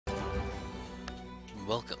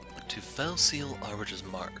Welcome to Fell Seal Arbiter's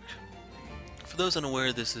Mark. For those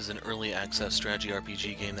unaware, this is an early access strategy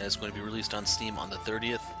RPG game that is going to be released on Steam on the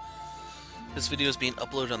 30th. This video is being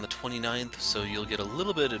uploaded on the 29th, so you'll get a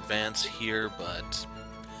little bit advanced here, but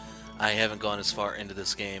I haven't gone as far into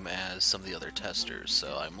this game as some of the other testers,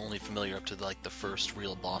 so I'm only familiar up to the first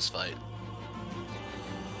real boss fight.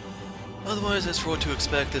 Otherwise, as for what to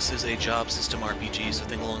expect, this is a job system RPG, so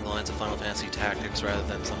think along the lines of Final Fantasy Tactics rather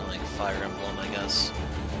than something like Fire Emblem, I guess.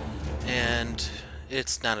 And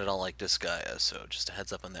it's not at all like Disgaea, so just a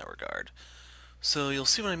heads up in that regard. So you'll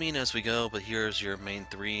see what I mean as we go, but here's your main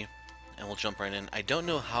three, and we'll jump right in. I don't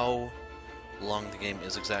know how long the game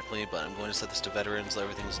is exactly, but I'm going to set this to veteran so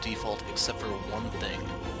everything is default except for one thing.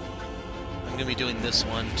 I'm going to be doing this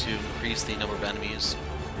one to increase the number of enemies.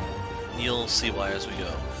 You'll see why as we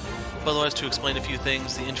go. But otherwise, to explain a few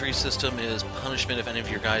things, the injury system is punishment if any of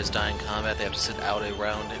your guys die in combat. They have to sit out a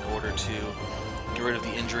round in order to get rid of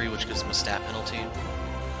the injury, which gives them a stat penalty.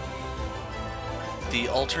 The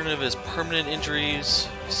alternative is permanent injuries,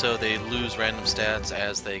 so they lose random stats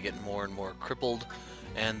as they get more and more crippled.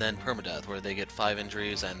 And then permadeath, where they get 5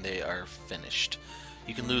 injuries and they are finished.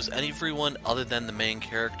 You can lose everyone other than the main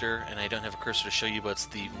character, and I don't have a cursor to show you, but it's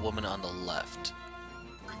the woman on the left.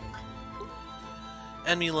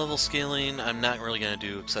 Enemy level scaling, I'm not really going to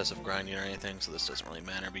do excessive grinding or anything, so this doesn't really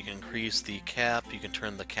matter, but you can increase the cap, you can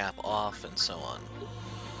turn the cap off, and so on.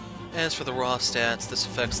 As for the raw stats, this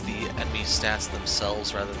affects the enemy stats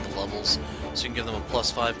themselves rather than the levels, so you can give them a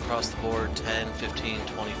 +5 across the board, 10, 15,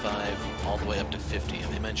 25, all the way up to 50.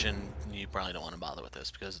 And they mention you probably don't want to bother with this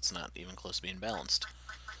because it's not even close to being balanced.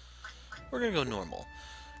 We're going to go normal.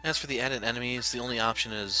 As for the added enemies, the only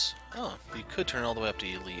option is, you could turn it all the way up to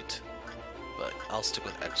elite, but I'll stick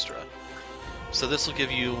with extra. So this will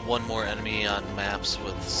give you one more enemy on maps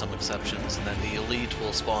with some exceptions, and then the elite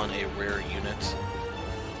will spawn a rare unit.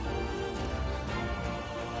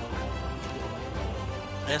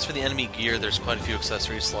 As for the enemy gear, there's quite a few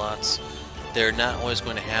accessory slots. They're not always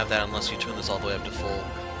going to have that unless you turn this all the way up to full.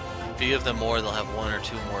 If you give them more, they'll have 1 or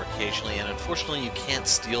 2 more occasionally, and unfortunately you can't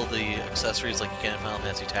steal the accessories like you can in Final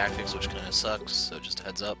Fantasy Tactics, which kind of sucks, so just a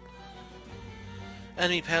heads up.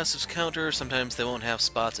 Enemy passives counter, sometimes they won't have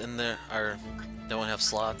spots in there, or they won't have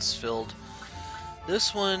slots filled.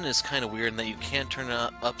 This one is kind of weird in that you can't turn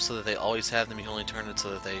it up so that they always have them, you can only turn it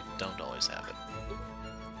so that they don't always have it.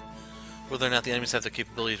 Whether or not the enemies have the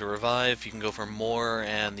capability to revive, you can go for more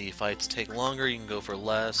and the fights take longer, you can go for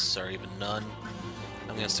less, or even none.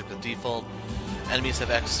 I'm going to stick with default. Enemies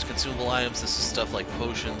have access to consumable items, this is stuff like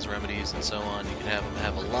potions, remedies, and so on. You can have them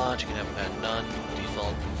have a lot, you can have them have none,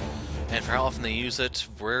 default. And for how often they use it,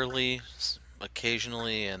 rarely,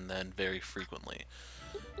 occasionally, and then very frequently.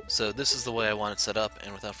 So this is the way I want it set up,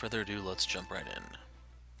 and without further ado, let's jump right in.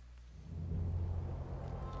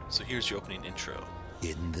 So here's your opening intro.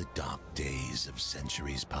 In the dark days of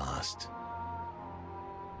centuries past,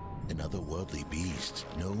 an otherworldly beast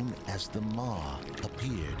known as the Maw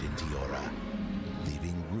appeared in Tiora,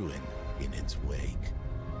 leaving ruin in its wake.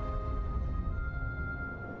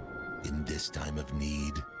 In this time of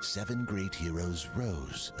need, 7 great heroes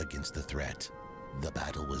rose against the threat. The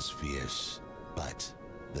battle was fierce, but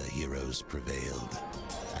the heroes prevailed,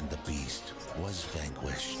 and the beast was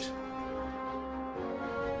vanquished.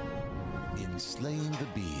 In slaying the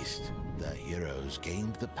beast, the heroes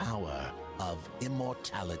gained the power of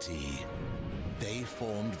immortality. They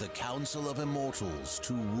formed the Council of Immortals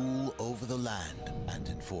to rule over the land and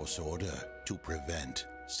enforce order to prevent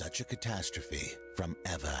such a catastrophe from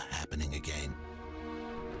ever happening again.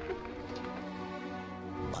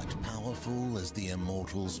 But powerful as the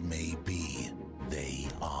Immortals may be, they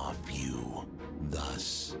are few.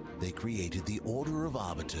 Thus, they created the Order of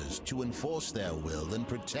Arbiters to enforce their will and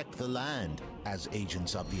protect the land. As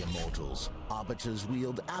agents of the Immortals, Arbiters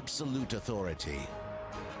wield absolute authority.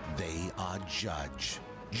 They are judge,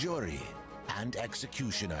 jury, and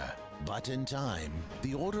executioner. But in time,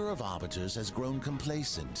 the Order of Arbiters has grown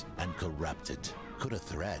complacent and corrupted. Could a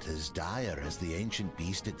threat as dire as the ancient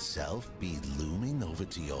beast itself be looming over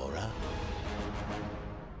Tiora?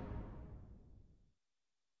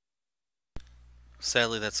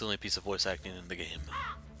 Sadly, that's the only piece of voice acting in the game.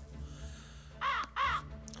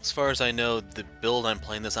 As far as I know, the build I'm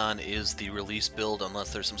playing this on is the release build,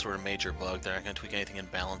 unless there's some sort of major bug. They're not going to tweak anything in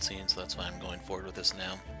balancing, so that's why I'm going forward with this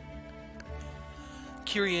now.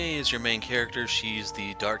 Kyrie is your main character. She's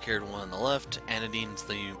the dark-haired one on the left. Anadine's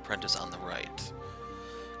the apprentice on the right.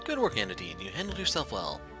 Good work, Anadine. You handled yourself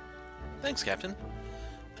well. Thanks, Captain.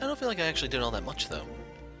 I don't feel like I actually did all that much, though.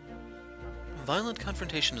 Violent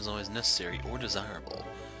confrontation is always necessary or desirable.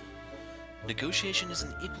 Negotiation is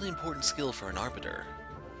an equally important skill for an Arbiter.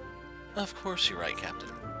 Of course you're right, Captain.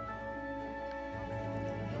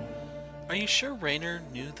 Are you sure Raynor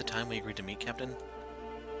knew the time we agreed to meet, Captain?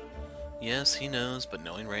 Yes, he knows, but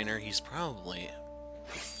knowing Raynor, he's probably...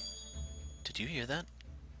 Did you hear that?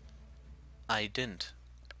 I didn't.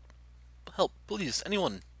 Help, please,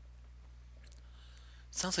 anyone!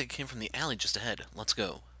 Sounds like it came from the alley just ahead. Let's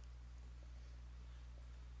go.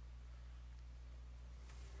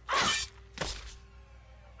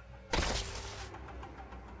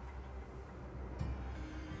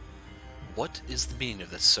 What is the meaning of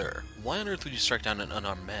this, sir? Why on earth would you strike down an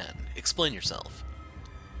unarmed man? Explain yourself.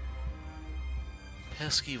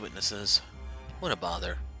 Pesky witnesses. What a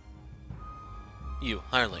bother. You,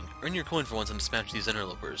 hireling, earn your coin for once and dispatch these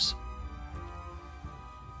interlopers.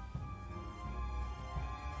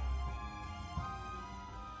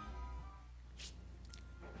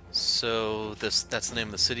 So, that's the name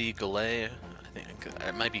of the city, Galay. I think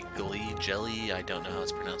it might be Galay, Jelly, I don't know how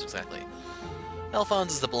it's pronounced exactly.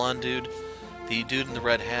 Alphonse is the blonde dude. The dude in the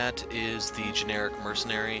red hat is the generic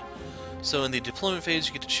mercenary. So in the deployment phase,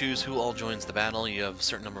 you get to choose who all joins the battle. You have a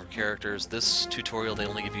certain number of characters. This tutorial, they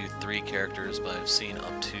only give you 3 characters, but I've seen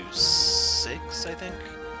up to 6, I think.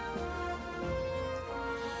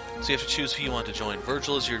 So you have to choose who you want to join.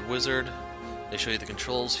 Virgil is your wizard. They show you the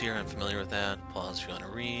controls here. I'm familiar with that. Pause if you want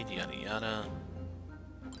to read, yada yada.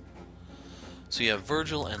 So you have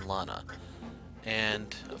Virgil and Lana.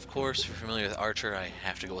 And, of course, if you're familiar with Archer, I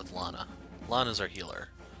have to go with Lana. Lana's our healer.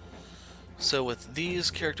 So with these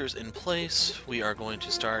characters in place, we are going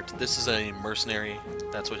to start. This is a mercenary.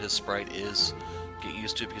 That's what his sprite is. Get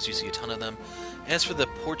used to it because you see a ton of them. As for the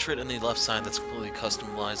portrait on the left side, that's completely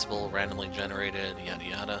customizable, randomly generated, yada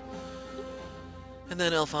yada. And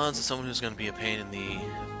then Alphonse is someone who's going to be a pain in the...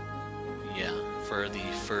 yeah, for the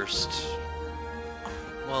first...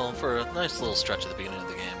 well, for a nice little stretch at the beginning of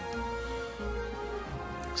the game.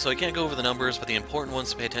 So I can't go over the numbers, but the important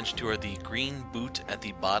ones to pay attention to are the green boot at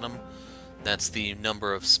the bottom. That's the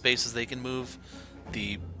number of spaces they can move.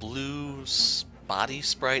 The blue body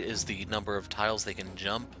sprite is the number of tiles they can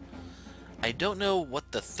jump. I don't know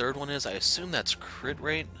what the third one is. I assume that's crit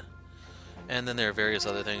rate. And then there are various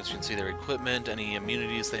other things. You can see their equipment, any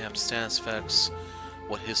immunities they have to status effects,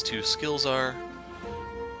 what his 2 skills are.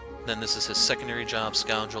 Then this is his secondary job,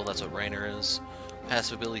 Scoundrel. That's what Raynor is.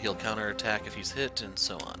 Passive ability, he'll counterattack if he's hit, and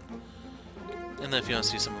so on. And then if you want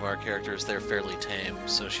to see some of our characters, they're fairly tame.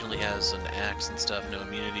 So she only has an axe and stuff, no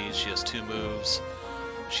immunities. She has 2 moves.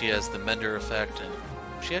 She has the Mender effect, and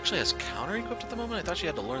she actually has counter equipped at the moment. I thought she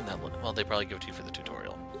had to learn that. Well, they probably give it to you for the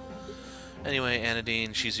tutorial. Anyway,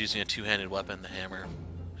 Anadine, she's using a 2-handed weapon, the hammer.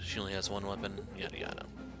 She only has 1 weapon, yada yada.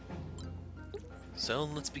 So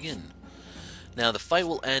let's begin. Now, the fight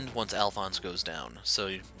will end once Alphonse goes down, so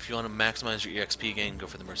if you want to maximize your EXP gain, go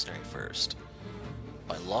for the mercenary first.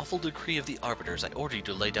 By lawful decree of the Arbiters, I order you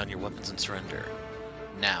to lay down your weapons and surrender.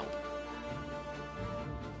 Now.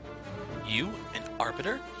 You? An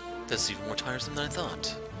Arbiter? That's even more tiresome than I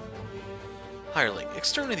thought. Hireling,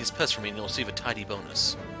 exterminate these pests for me and you'll receive a tidy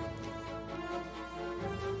bonus.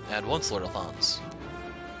 Add once, Lord Alphonse.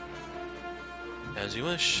 As you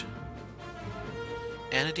wish.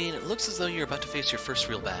 Anadine, it looks as though you're about to face your first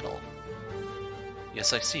real battle.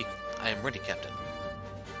 Yes, I see. I am ready, Captain.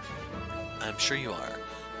 I'm sure you are.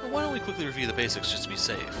 But why don't we quickly review the basics just to be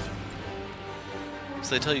safe? So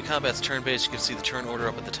they tell you combat's turn-based. You can see the turn order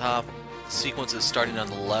up at the top. The sequence is starting on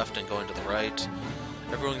the left and going to the right.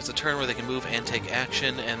 Everyone gets a turn where they can move and take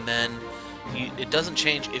action, and then it doesn't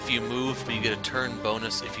change if you move, but you get a turn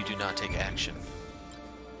bonus if you do not take action.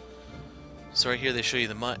 So right here they show you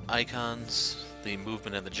the icons. The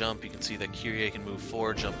movement and the jump. You can see that Kyrie can move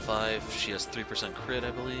 4, jump 5. She has 3% crit, I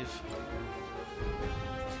believe.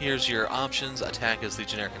 Here's your options. Attack is the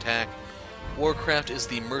generic attack. Warcraft is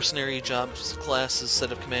the mercenary jobs class's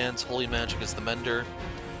set of commands. Holy Magic is the mender.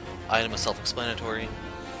 Item is self-explanatory.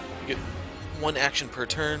 You get 1 action per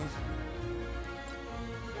turn.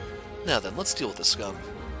 Now then, let's deal with the scum.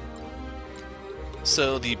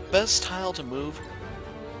 So the best tile to move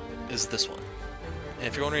is this one. And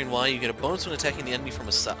if you're wondering why, you get a bonus when attacking the enemy from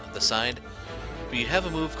the side, but you have a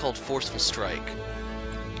move called Forceful Strike.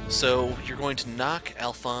 So you're going to knock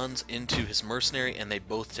Alphonse into his mercenary, and they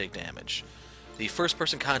both take damage. The first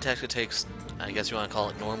person contacted takes, I guess you want to call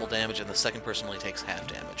it normal damage, and the second person only takes half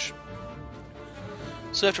damage.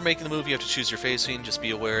 So after making the move, you have to choose your facing. Just be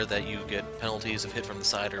aware that you get penalties if hit from the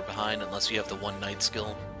side or behind, unless you have the 1 Knight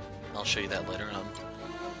skill. I'll show you that later on.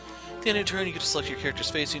 At the end of your turn, you get to select your character's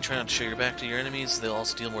facing. Try not to show your back to your enemies. They'll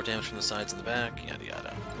also deal more damage from the sides and the back, yada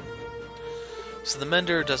yada. So the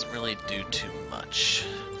Mender doesn't really do too much.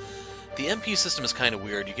 The MP system is kind of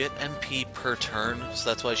weird. You get MP per turn, so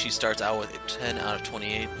that's why she starts out with 10 out of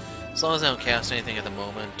 28. As long as I don't cast anything at the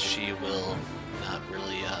moment, she will not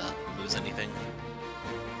really lose anything.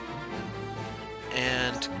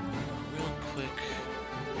 And real quick,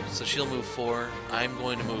 so she'll move 4. I'm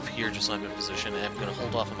going to move here just so I'm in position, and I'm going to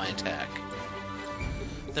hold off on my attack.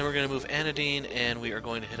 Then we're going to move Anodine, and we are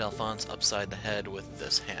going to hit Alphonse upside the head with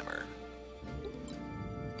this hammer.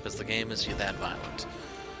 Because the game is that violent.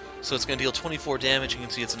 So it's going to deal 24 damage. You can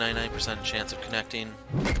see it's a 99% chance of connecting.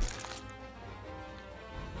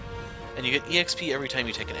 And you get EXP every time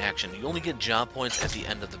you take an action. You only get job points at the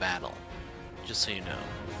end of the battle. Just so you know.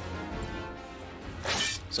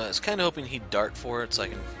 So I was kind of hoping he'd dart for it so I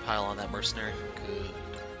can pile on that mercenary. Good,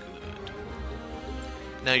 good.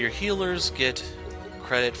 Now your healers get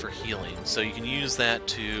credit for healing, so you can use that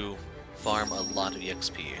to farm a lot of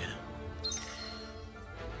EXP.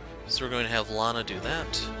 So we're going to have Lana do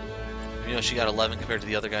that. You know, she got 11 compared to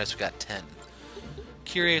the other guys who got 10.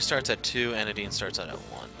 Kyrie starts at 2, Anodine starts out at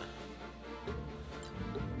 1.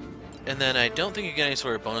 And then I don't think you get any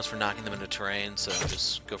sort of bonus for knocking them into terrain, so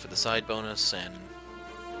just go for the side bonus and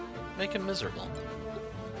make him miserable.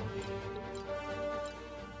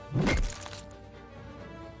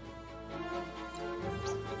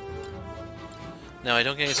 Now, I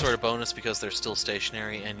don't get any sort of bonus because they're still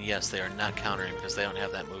stationary, and yes, they are not countering because they don't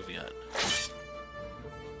have that move yet.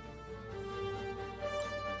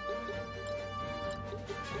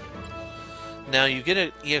 Now, you get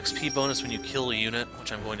an EXP bonus when you kill a unit,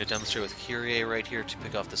 which I'm going to demonstrate with Kyrie right here to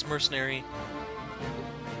pick off this mercenary.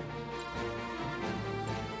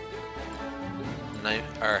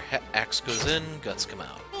 Our axe goes in, guts come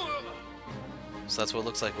out. So that's what it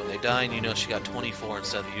looks like when they die, and you know she got 24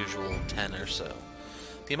 instead of the usual 10 or so.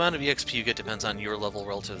 The amount of EXP you get depends on your level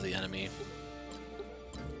relative to the enemy.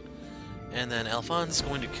 And then Alphonse is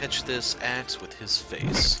going to catch this axe with his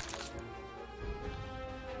face.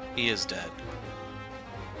 He is dead.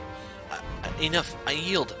 Enough, I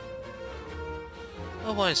yield.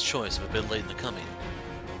 A wise choice, but a bit late in the coming.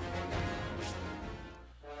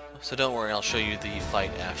 So don't worry, I'll show you the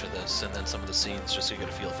fight after this, and then some of the scenes, just so you get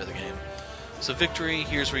a feel for the game. So victory,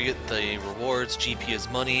 here's where you get the rewards. GP is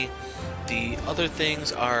money. The other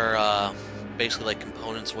things are basically like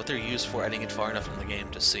components, what they're used for. I didn't get far enough in the game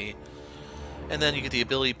to see. And then you get the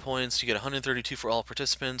ability points. You get 132 for all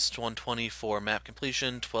participants, 120 for map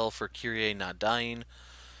completion, 12 for Kyrie not dying.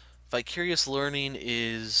 Vicarious learning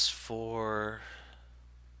is for...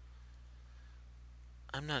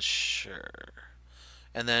 I'm not sure.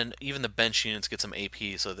 And then even the bench units get some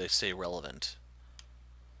AP so they stay relevant.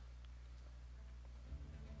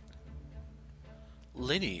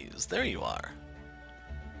 Ladies, there you are.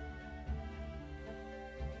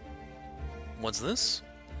 What's this?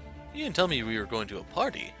 You didn't tell me we were going to a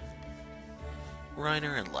party.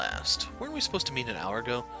 Reiner and last. Weren't we supposed to meet an hour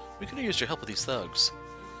ago? We could have used your help with these thugs.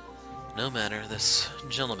 No matter, this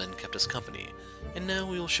gentleman kept us company, and now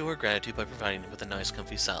we will show our gratitude by providing him with a nice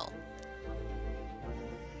comfy cell.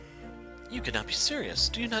 You cannot be serious.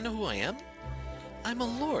 Do you not know who I am? I'm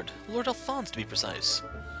a lord, Lord Alphonse to be precise.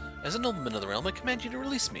 As a nobleman of the realm, I command you to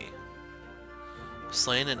release me.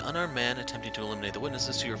 Slain an unarmed man attempting to eliminate the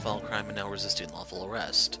witnesses to your foul crime and now resisting lawful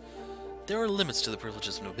arrest. There are limits to the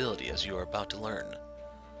privileges of nobility, as you are about to learn.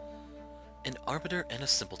 An arbiter and a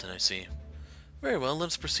simpleton, I see. Very well, let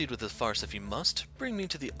us proceed with the farce if you must. Bring me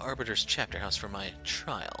to the Arbiters chapter house for my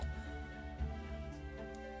trial.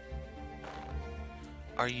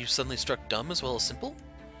 Are you suddenly struck dumb as well as simple?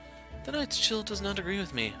 The night's chill does not agree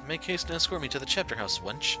with me. Make haste and escort me to the chapter house,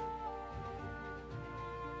 wench.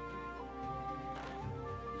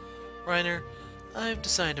 Reiner, I've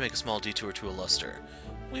decided to make a small detour to Illuster.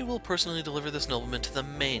 We will personally deliver this nobleman to the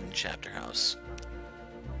main chapter house.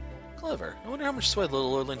 Clever. I wonder how much sway little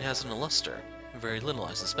lordling has in Illuster. Very little,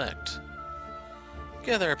 I suspect.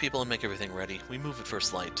 Gather our people and make everything ready. We move at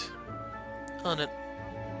first light. On it.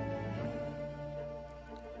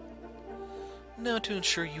 Now to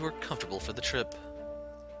ensure you are comfortable for the trip.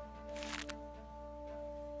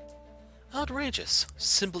 Outrageous.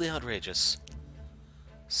 Simply outrageous.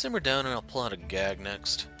 Simmer down and I'll pull out a gag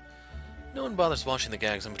next. No one bothers watching the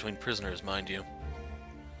gags in between prisoners, mind you.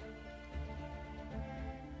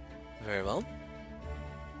 Very well.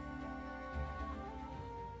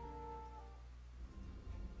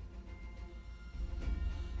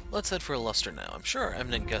 Let's head for Illuster now. I'm sure our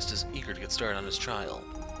eminent guest is eager to get started on his trial.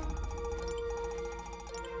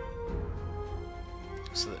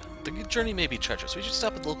 So the journey may be treacherous. We should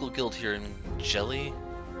stop at the local guild here in Jelly.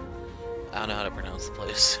 I don't know how to pronounce the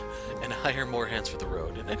place. And hire more hands for the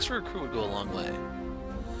road. An extra recruit would go a long way.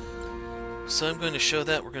 So I'm going to show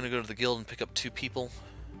that. We're going to go to the guild and pick up 2 people.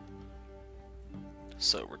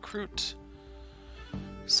 So recruit.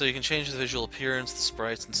 So you can change the visual appearance, the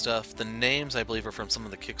sprites and stuff. The names, I believe, are from some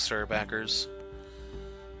of the Kickstarter backers.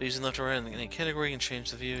 Using left or right in any category, you can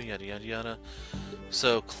change the view, yada yada yada.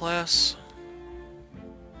 So class.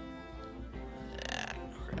 Ah,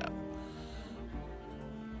 crap.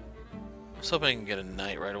 I was hoping I can get a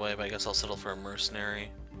knight right away, but I guess I'll settle for a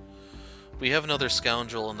mercenary. We have another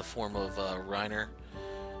scoundrel in the form of Reiner.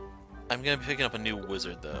 I'm going to be picking up a new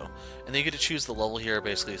wizard, though. And then you get to choose the level here,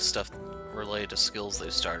 basically stuff related to skills they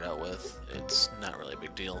start out with. It's not really a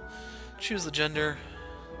big deal. Choose the gender.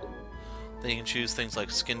 Then you can choose things like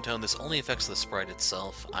skin tone. This only affects the sprite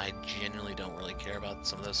itself. I genuinely don't really care about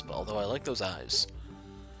some of this, but although I like those eyes.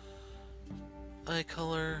 Eye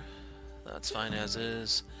color. That's fine as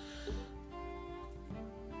is.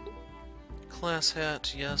 Class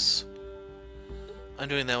hat, yes. I'm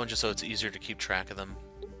doing that one just so it's easier to keep track of them.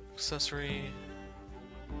 Accessory.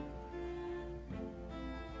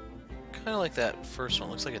 Kind of like that first one.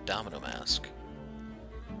 Looks like a domino mask.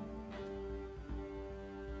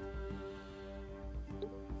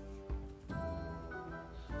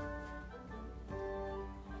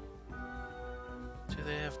 Do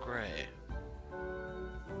they have gray?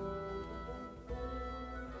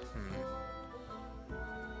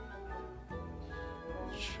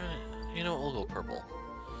 You know what, we'll go purple.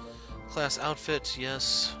 Class outfit,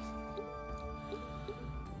 yes.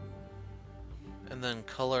 And then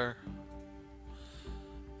color.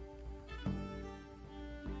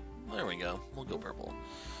 There we go. We'll go purple.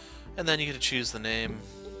 And then you get to choose the name.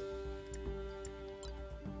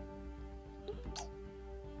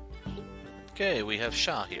 Okay, we have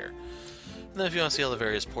Shah here. And then if you want to see all the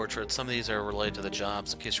various portraits, some of these are related to the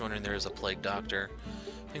jobs. In case you're wondering, there is a plague doctor.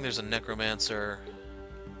 I think there's a necromancer.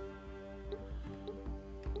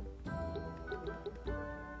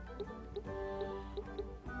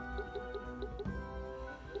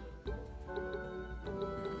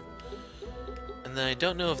 And then I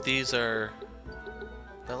don't know if these are...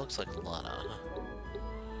 That looks like Lana.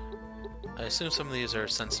 I assume some of these are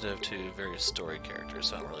sensitive to various story characters,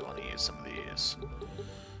 so I don't really want to use some of these.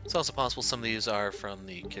 It's also possible some of these are from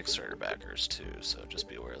the Kickstarter backers too, so just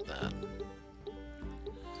be aware of that.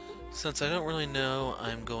 Since I don't really know,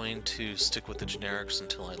 I'm going to stick with the generics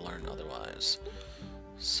until I learn otherwise.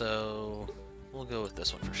 So we'll go with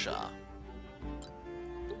this one for Shah.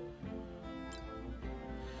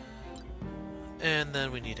 And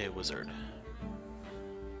then we need a wizard.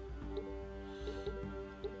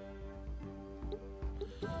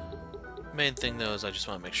 Main thing though is I just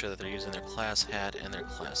want to make sure that they're using their class hat and their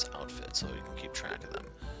class outfit so we can keep track of them.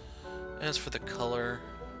 As for the color,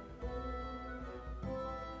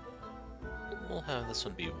 we'll have this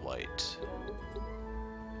one be white.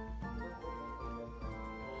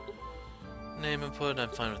 Name input, I'm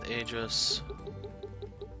fine with Aegis.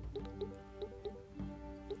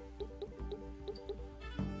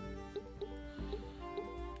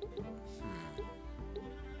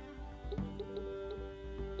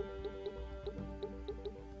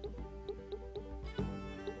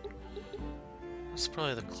 This is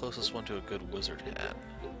probably the closest one to a good wizard hat.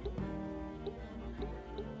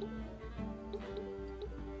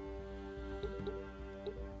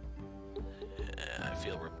 Yeah, I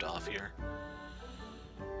feel ripped off here.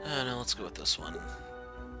 No, let's go with this one.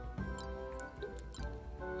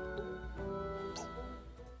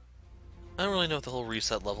 I don't really know what the whole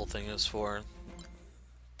reset level thing is for.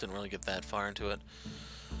 Didn't really get that far into it.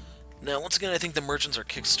 Now, once again, I think the merchants are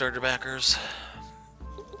Kickstarter backers.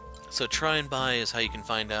 So try and buy is how you can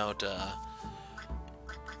find out, well,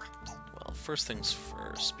 first things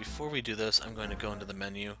first. Before we do this, I'm going to go into the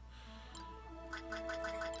menu.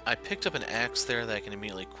 I picked up an axe there that I can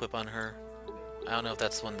immediately equip on her. I don't know if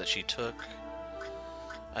that's the one that she took.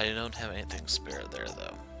 I don't have anything spare there,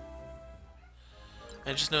 though.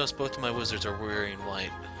 I just noticed both of my wizards are wearing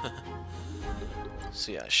white.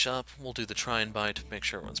 So yeah, shop. We'll do the try and buy to make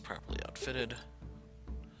sure everyone's properly outfitted.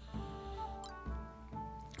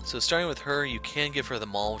 So starting with her, you can give her the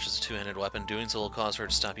maul, which is a two-handed weapon. Doing so will cause her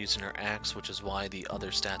to stop using her axe, which is why the other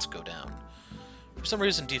stats go down. For some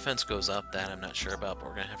reason, defense goes up. That I'm not sure about, but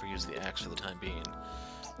we're going to have her use the axe for the time being.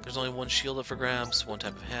 There's only one shield up for grabs, one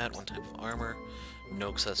type of hat, one type of armor, no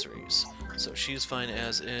accessories. So she's fine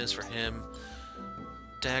as is for him.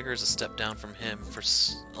 Dagger is a step down from him. For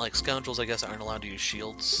like scoundrels, I guess, aren't allowed to use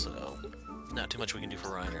shields, so not too much we can do for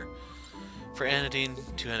Reiner. For Anadine,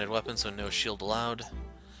 two-handed weapon, so no shield allowed.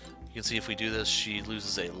 You can see if we do this, she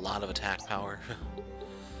loses a lot of attack power.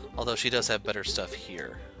 Although she does have better stuff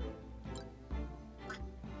here.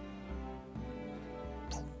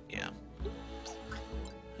 Yeah.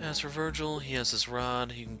 As for Virgil, he has his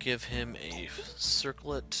rod. You can give him a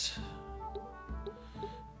circlet.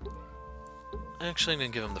 Actually, I'm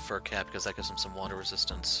going to give him the fur cap because that gives him some water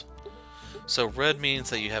resistance. So red means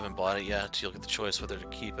that you haven't bought it yet. You'll get the choice whether to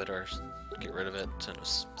keep it or get rid of it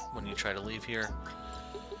when you try to leave here.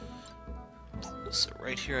 So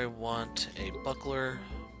right here I want a buckler,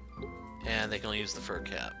 and they can only use the fur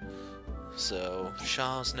cap. So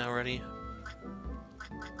Shah's now ready.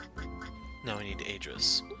 Now we need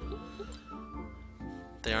Idris.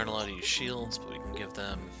 They aren't allowed to use shields, but we can give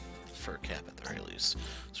them fur cap at the very least.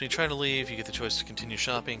 So when you try to leave, you get the choice to continue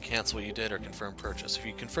shopping, cancel what you did, or confirm purchase. If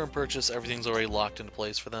you confirm purchase, everything's already locked into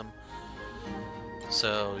place for them.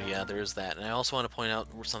 So yeah, there's that. And I also want to point out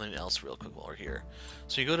something else real quick while we're here.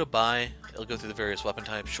 So you go to buy, it'll go through the various weapon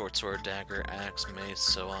types, short sword, dagger, axe, mace,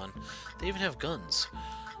 so on. They even have guns.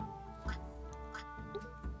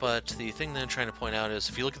 But the thing that I'm trying to point out is,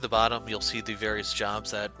 if you look at the bottom, you'll see the various jobs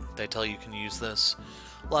that they tell you can use this.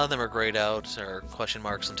 A lot of them are grayed out, or question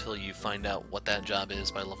marks, until you find out what that job is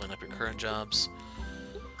by leveling up your current jobs.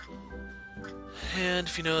 And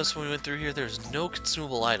if you notice, when we went through here, there's no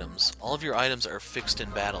consumable items. All of your items are fixed in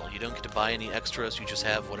battle. You don't get to buy any extras, you just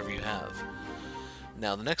have whatever you have.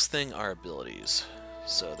 Now, the next thing are abilities.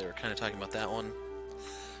 So they were kind of talking about that one.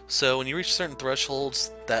 So when you reach certain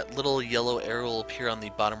thresholds, that little yellow arrow will appear on the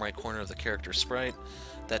bottom right corner of the character sprite.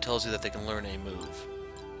 That tells you that they can learn a move.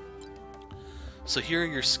 So here are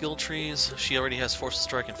your skill trees. She already has Force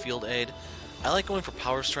Strike and Field Aid. I like going for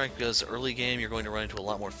Power Strike because early game you're going to run into a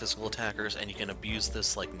lot more physical attackers and you can abuse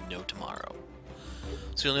this like no tomorrow.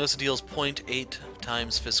 So you'll notice it deals 0.8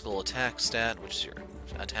 times physical attack stat, which is your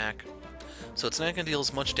attack. So it's not going to deal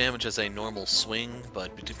as much damage as a normal swing,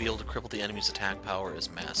 but to be able to cripple the enemy's attack power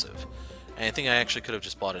is massive. And I think I actually could have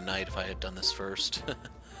just bought a knight if I had done this first.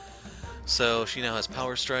 So she now has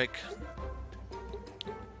Power Strike.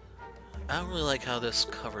 I don't really like how this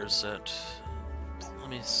covers it.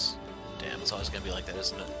 Damn, it's always going to be like that,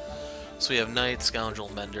 isn't it? So we have Knight, Scoundrel,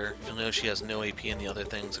 Mender. You'll notice she has no AP in the other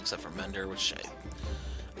things except for Mender, which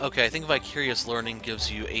okay, I think Vicarious Learning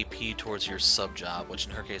gives you AP towards your sub-job, which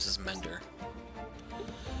in her case is Mender.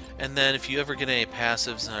 And then if you ever get any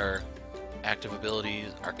passives or active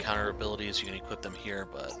abilities or counter abilities, you can equip them here,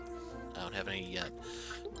 but I don't have any yet.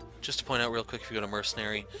 Just to point out real quick, if you go to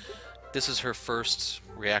Mercenary, this is her first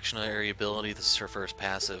reactionary ability, this is her first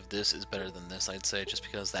passive. This is better than this, I'd say, just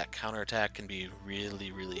because that counterattack can be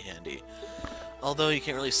really, really handy. Although you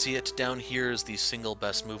can't really see it, down here is the single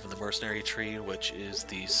best move in the Mercenary tree, which is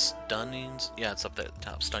the Stunning... yeah, it's up there at the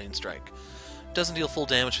top, Stunning Strike. Doesn't deal full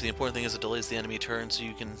damage, but the important thing is it delays the enemy turn, so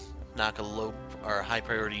you can knock a low or high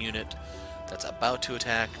priority unit that's about to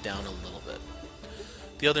attack down a little bit.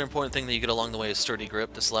 The other important thing that you get along the way is Sturdy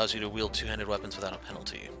Grip. This allows you to wield two-handed weapons without a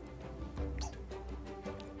penalty.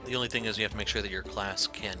 The only thing is you have to make sure that your class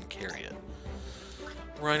can carry it.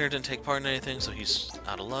 Reiner didn't take part in anything, so he's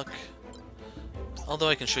out of luck. Although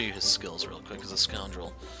I can show you his skills real quick as a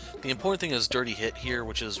Scoundrel. The important thing is Dirty Hit here,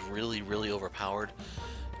 which is really, really overpowered.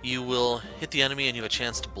 You will hit the enemy and you have a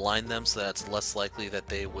chance to blind them, so that's less likely that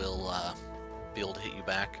they will be able to hit you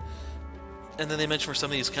back. And then they mention for some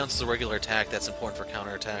of these counts as a regular attack, that's important for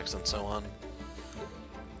counterattacks and so on.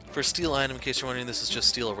 For Steal Item, in case you're wondering, this is just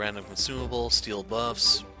steal a random consumable, steal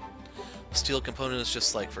buffs. Steal Component is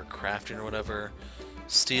just like for crafting or whatever.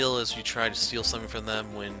 Steal is you try to steal something from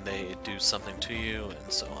them when they do something to you,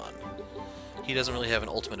 and so on. He doesn't really have an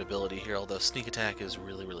ultimate ability here, although Sneak Attack is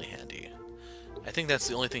really, really handy. I think that's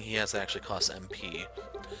the only thing he has that actually costs MP.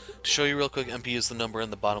 To show you real quick, MP is the number in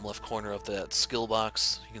the bottom left corner of that skill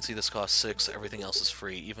box. You can see this costs 6, everything else is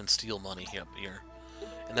free, even Steal Money up here.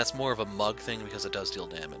 And that's more of a mug thing because it does deal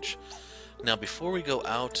damage. Now before we go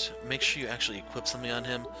out, make sure you actually equip something on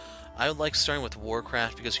him. I would like starting with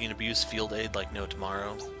Warcraft because you can abuse Field Aid like no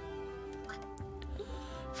tomorrow.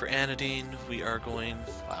 For Anodine, we are going...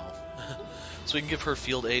 wow. So we can give her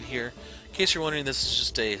Field Aid here. In case you're wondering, this is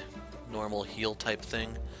just a normal heal type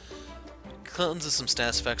thing. Cleanses some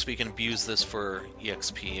stats effects, but you can abuse this for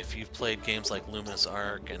EXP. If you've played games like Luminous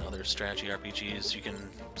Arc and other strategy RPGs, you can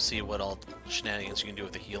see what all shenanigans you can do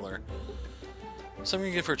with the healer. So I'm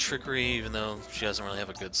going to give her Trickery, even though she doesn't really have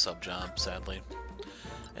a good sub-job, sadly.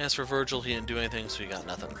 As for Virgil, he didn't do anything, so he got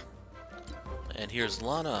nothing. And here's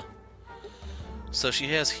Lana. So she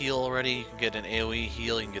has heal already. You can get an AoE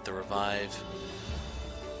heal, you can get the revive.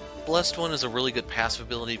 Blessed One is a really good passive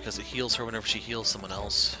ability because it heals her whenever she heals someone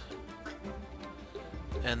else.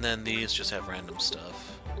 And then these just have random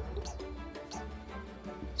stuff.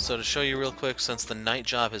 So to show you real quick, since the night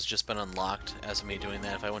job has just been unlocked as of me doing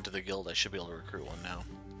that, if I went to the guild I should be able to recruit one now.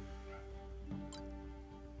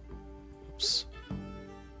 Oops.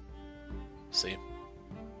 see.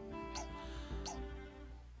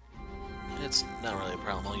 It's not really a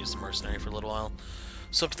problem. I'll use the mercenary for a little while.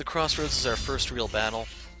 So up to the crossroads is our first real battle.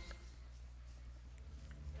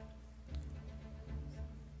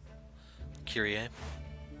 Kyrie?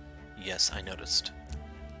 Yes, I noticed.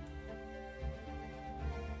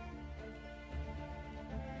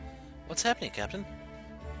 What's happening, Captain?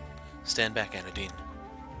 Stand back, Anadine.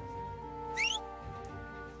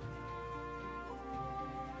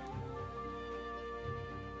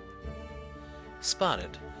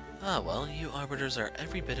 Spotted. Ah, well, you Arbiters are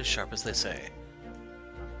every bit as sharp as they say.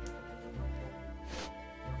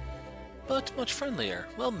 But much friendlier.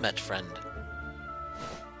 Well met, friend.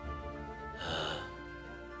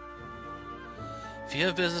 If you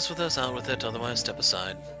have business with us, out with it, otherwise step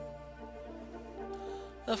aside.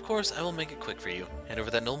 Of course, I will make it quick for you. Hand over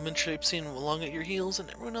that nobleman-shaped scene along at your heels, and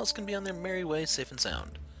everyone else can be on their merry way, safe and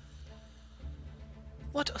sound.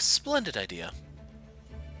 What a splendid idea.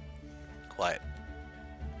 Quiet.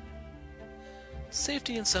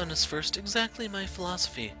 Safety and soundness first, exactly my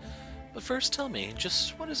philosophy. But first tell me,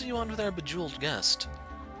 just what is it you want with our bejeweled guest?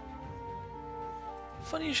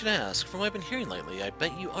 Funny you should ask. From what I've been hearing lately, I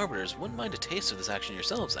bet you Arbiters wouldn't mind a taste of this action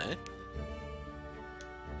yourselves, eh?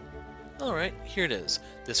 Alright, here it is.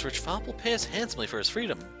 This rich fop will pay us handsomely for his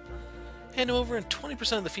freedom. Hand him over and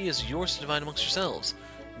 20% of the fee is yours to divide amongst yourselves.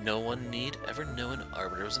 No one need ever know an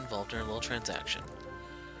Arbiter was involved in our little transaction.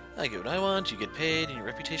 I get what I want, you get paid, and your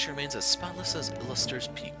reputation remains as spotless as Illuster's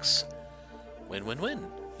peaks. Win-win-win.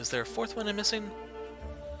 Is there a fourth one I'm missing?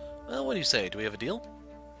 Well, what do you say? Do we have a deal?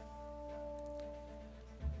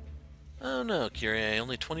 Oh no, Kyrie,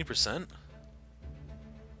 only 20%?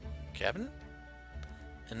 Captain?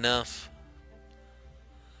 Enough.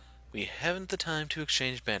 We haven't the time to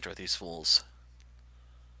exchange banter with these fools.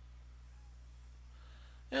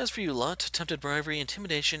 As for you lot, attempted bribery,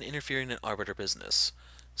 intimidation, interfering in Arbiter business.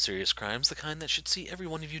 Serious crimes, the kind that should see every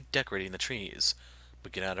one of you decorating the trees.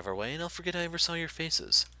 But get out of our way and I'll forget I ever saw your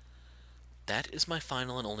faces. That is my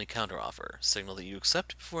final and only counteroffer. Signal that you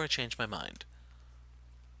accept before I change my mind.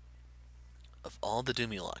 Of all the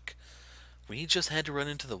doomy luck, we just had to run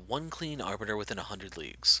into the one clean Arbiter within 100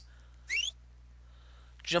 leagues.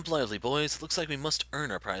 Jump lively, boys. It looks like we must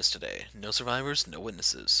earn our prize today. No survivors, no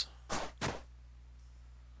witnesses.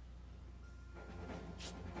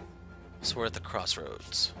 So we're at the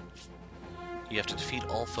crossroads. You have to defeat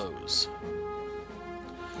all foes.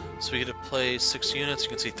 So we get to play 6 units. You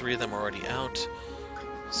can see 3 of them are already out.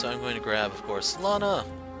 So I'm going to grab, of course, Lana.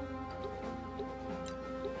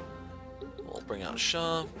 We'll bring out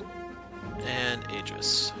Shaw and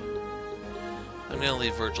Aegis. I'm going to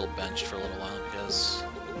leave Virgil benched for a little while because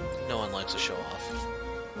no one likes to show off.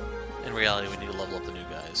 In reality, we need to level up the new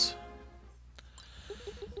guys.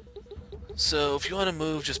 So if you want to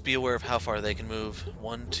move, just be aware of how far they can move.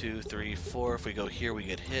 1, 2, 3, 4. If we go here, we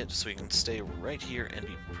get hit, so we can stay right here and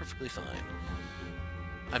be perfectly fine.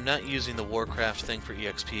 I'm not using the Warcraft thing for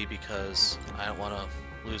EXP because I don't want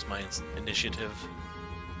to lose my initiative.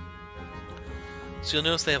 So you'll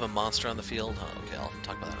notice they have a monster on the field. Oh, okay, I'll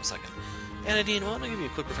talk about that in a second. Anadine, why don't I give you a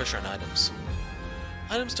quick refresher on items?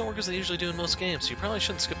 Items don't work as they usually do in most games, so you probably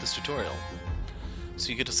shouldn't skip this tutorial. So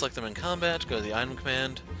you get to select them in combat, go to the item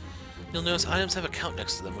command. You'll notice items have a count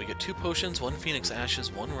next to them. We get 2 potions, 1 phoenix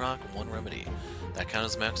ashes, 1 rock, and 1 remedy. That count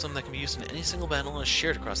is maximum that can be used in any single battle and is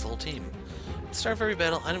shared across the whole team. At the start of every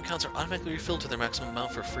battle, item counts are automatically refilled to their maximum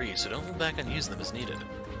amount for free, so don't hold back on using them as needed.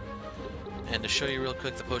 And to show you real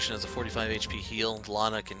quick, the potion has a 45 HP heal.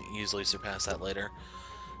 Lana can easily surpass that later.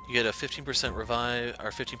 You get a 15% revive,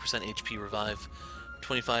 or 15% HP revive,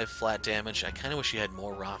 25 flat damage. I kind of wish you had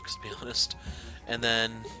more rocks, to be honest. And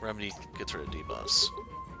then remedy gets rid of debuffs.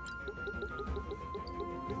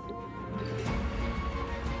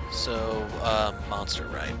 So, monster,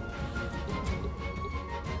 right?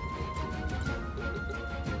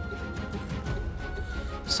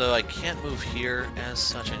 So I can't move here as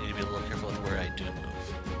such. I need to be a little careful with where I do move.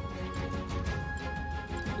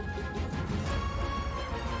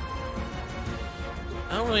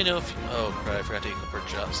 I don't really know if... Oh, crap, I forgot to equip her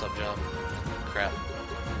job, sub-job. Crap.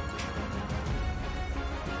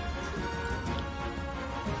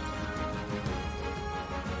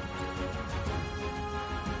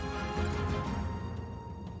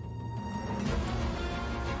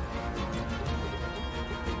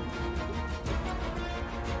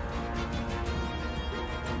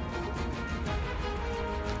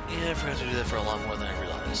 I forgot to do that for a lot more than I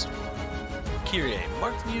realized. Kyrie,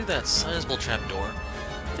 mark you that sizable trapdoor.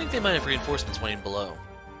 I think they might have reinforcements waiting below.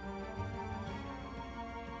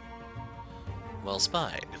 Well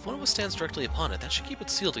spied. If one of us stands directly upon it, that should keep it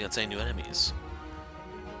sealed against any new enemies.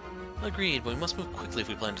 Agreed, but we must move quickly if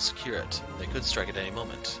we plan to secure it. They could strike at any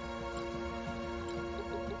moment.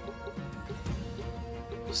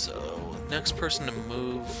 So, next person to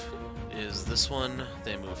move is this one.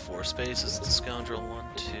 They move 4 spaces. It's a scoundrel. 1,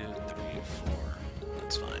 2, 3, 4.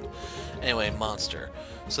 That's fine. Anyway, monster.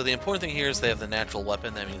 So the important thing here is they have the natural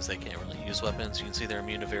weapon. That means they can't really use weapons. You can see they're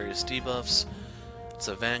immune to various debuffs. It's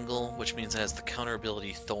a Vangle, which means it has the counter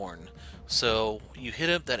ability Thorn. So you hit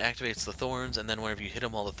him, that activates the thorns, and then whenever you hit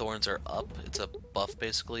him while the thorns are up, it's a buff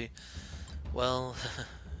basically. Well,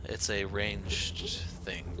 it's a ranged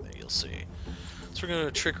thing that you'll see. So we're going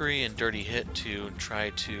to Trickery and Dirty Hit to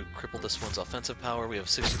try to cripple this one's offensive power. We have a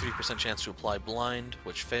 63% chance to apply Blind,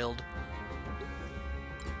 which failed.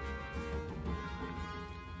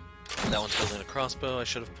 That one's building a crossbow, I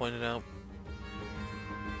should have pointed out.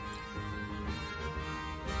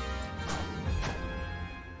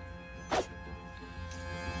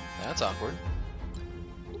 That's awkward.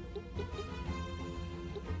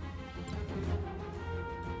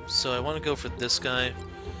 So I want to go for this guy,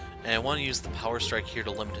 and I want to use the Power Strike here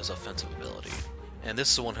to limit his offensive ability. And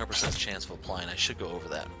this is a 100% chance of applying. I should go over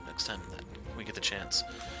that next time that we get the chance.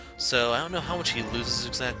 So I don't know how much he loses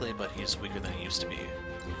exactly, but he's weaker than he used to be.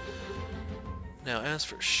 Now as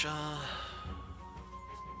for Shah...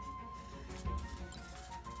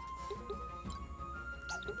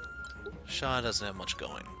 Shah doesn't have much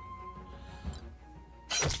going.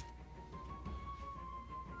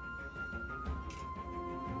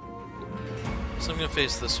 So I'm going to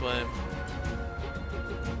face this way.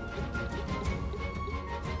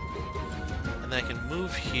 And then I can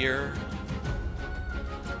move here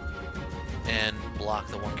and block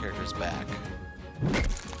the one character's back.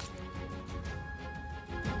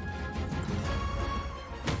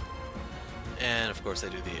 And of course they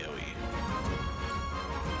do the AoE.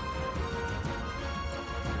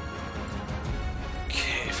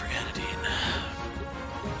 Okay, for Anadine.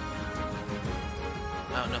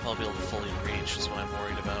 I don't know if I'll be able to fully reach, is what I'm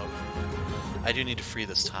worried about. I do need to free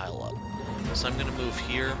this tile up. So I'm going to move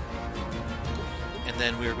here, and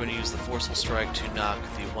then we are going to use the Forceful Strike to knock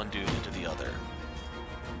the one dude into the other.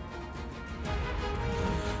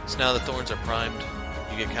 So now the thorns are primed.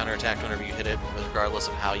 You get counterattacked whenever you hit it, regardless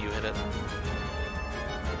of how you hit it.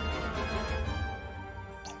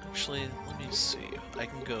 Actually, let me see. I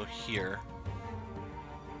can go here.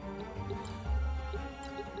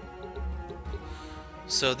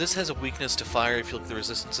 So this has a weakness to fire. If you look at the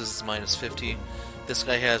resistances, it's -50. This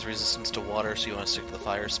guy has resistance to water, so you want to stick to the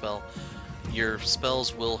fire spell. Your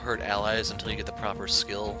spells will hurt allies until you get the proper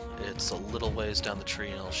skill. It's a little ways down the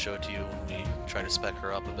tree, and I'll show it to you when we try to spec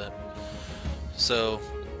her up a bit. So,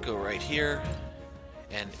 go right here,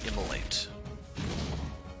 and immolate.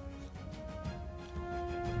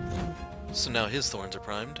 So now his thorns are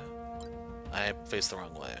primed. I faced the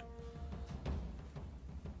wrong way.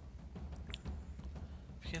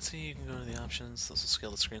 If you can't see, you can go to the options. This will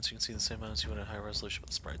scale the screen so you can see the same amount as you would at high resolution, but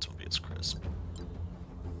the sprites won't be as crisp.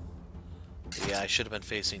 Yeah, I should have been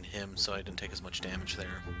facing him, so I didn't take as much damage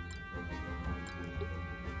there.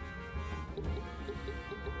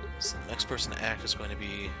 So the next person to act is going to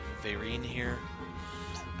be Vayreen here.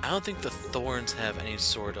 I don't think the thorns have any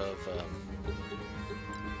sort of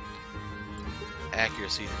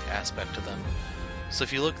accuracy aspect to them. So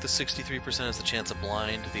if you look, the 63% is the chance of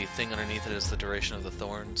blind. The thing underneath it is the duration of the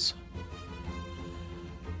thorns.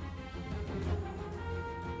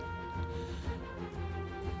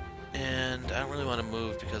 And I don't really want to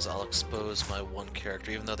move because I'll expose my one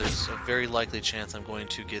character, even though there's a very likely chance I'm going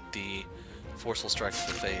to get the Forceful Strike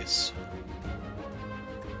to the face.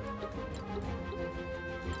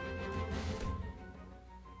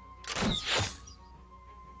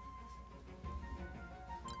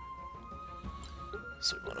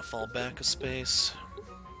 So we want to fall back a space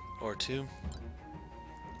or two.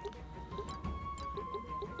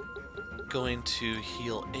 Going to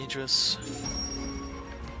heal Adris.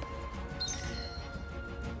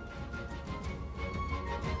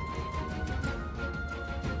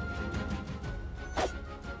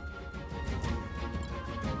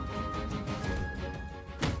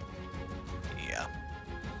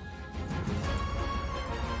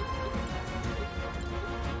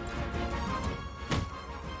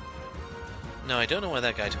 No, I don't know why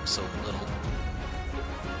that guy took so little.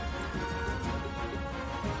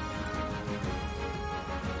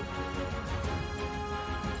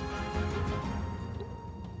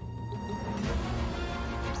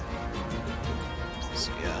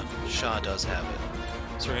 So yeah, Shah does have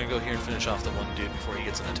it. So we're gonna go here and finish off the one dude before he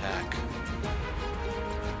gets an attack.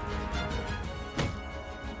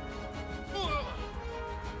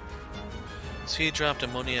 So he dropped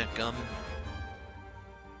Ammoniac Gum.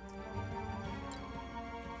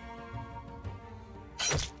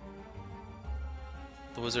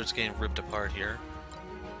 The wizard's getting ripped apart here.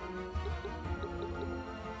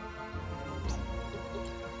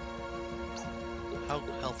 How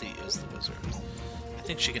healthy is the wizard? I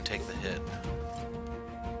think she can take the hit.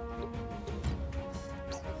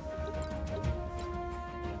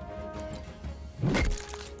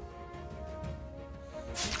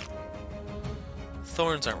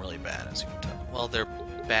 Thorns aren't really bad, as you can tell. Well, they're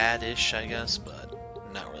bad-ish, I guess, but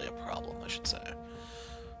not really a problem, I should say.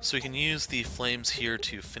 So we can use the flames here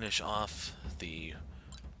to finish off the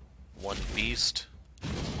one beast.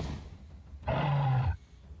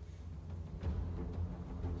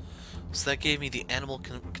 So that gave me the Animal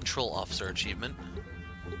Control Officer achievement.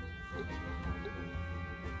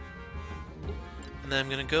 And then I'm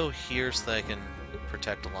going to go here so that I can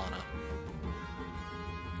protect Alana.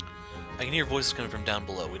 I can hear voices coming from down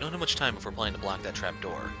below. We don't have much time if we're planning to block that trap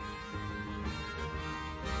door.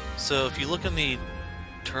 So if you look in the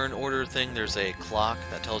turn order thing, there's a clock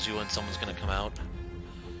that tells you when someone's going to come out.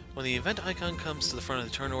 When the event icon comes to the front of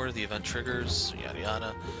the turn order, the event triggers, yada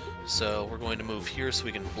yada. So we're going to move here so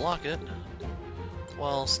we can block it,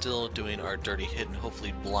 while still doing our dirty hit and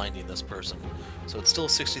hopefully blinding this person. So it's still a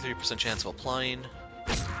 63% chance of applying,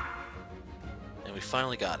 and we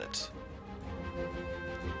finally got it.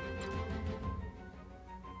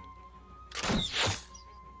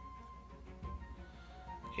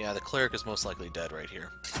 Yeah, the cleric is most likely dead right here.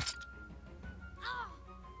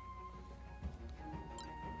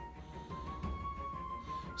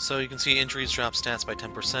 So you can see injuries drop stats by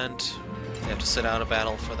 10%. You have to sit out a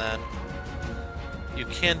battle for that. You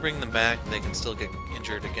can bring them back, they can still get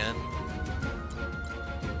injured again.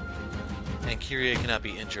 And Kyrie cannot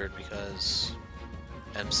be injured because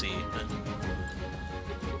MC.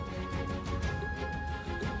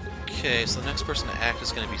 Okay, so the next person to act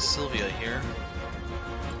is going to be Sylvia here.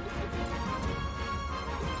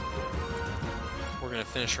 We're going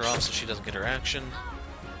to finish her off so she doesn't get her action.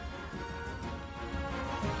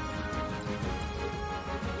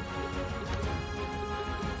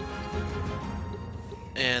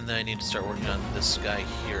 And then I need to start working on this guy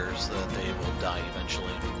here so that they will die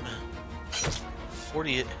eventually.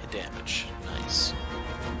 48 damage. Nice.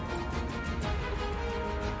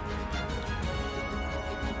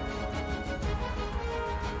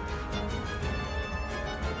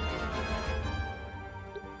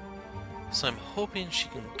 So I'm hoping she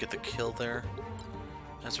can get the kill there.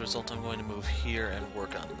 As a result, I'm going to move here and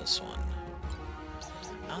work on this one.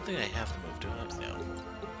 I don't think I have to move, do I? No.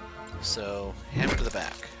 So, hammer to the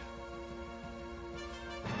back.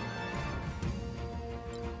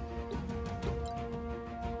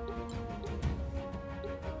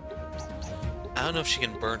 I don't know if she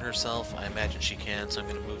can burn herself. I imagine she can, so I'm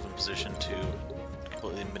going to move in position to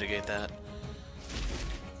completely mitigate that.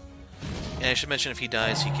 And I should mention if he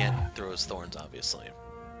dies, he can't throw his thorns, obviously.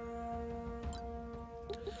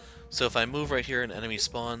 So if I move right here, an enemy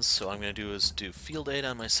spawns, so what I'm going to do is do field aid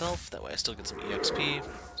on myself, that way I still get some EXP,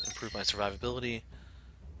 improve my survivability.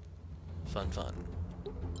 Fun, fun.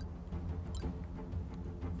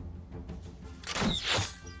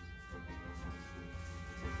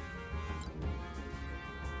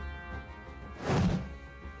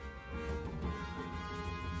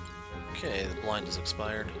 Okay, the blind is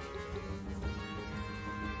expired.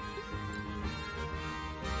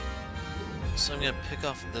 So I'm going to pick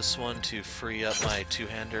off this one to free up my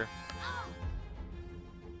two-hander.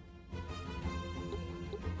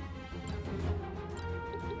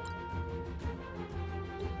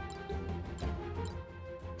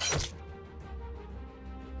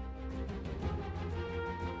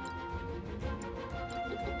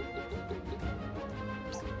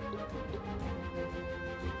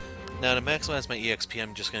 Now to maximize my EXP,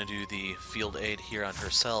 I'm just going to do the field aid here on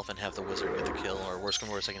herself and have the wizard get the kill, or worse than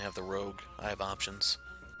worse, I can have the rogue. I have options.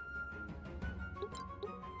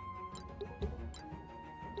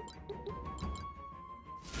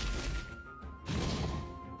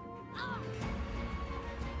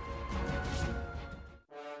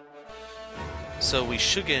 So we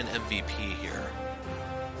should get an MVP here.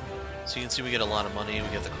 So you can see we get a lot of money, we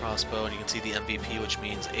get the crossbow, and you can see the MVP, which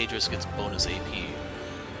means Aegis gets bonus AP.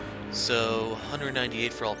 So,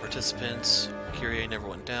 198 for all participants, Kyrie never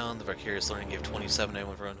went down, the Vicarious Learning gave 27 to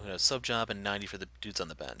everyone who had a sub-job, and 90 for the dudes on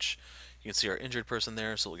the bench. You can see our injured person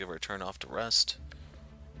there, so we'll give her a turn off to rest.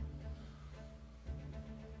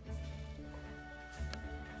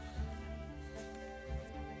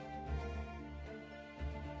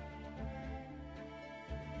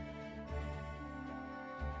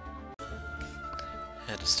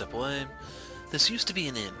 Had to step away. This used to be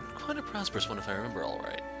an inn, quite a prosperous one if I remember all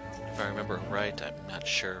right. If I remember right, I'm not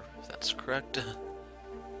sure if that's correct.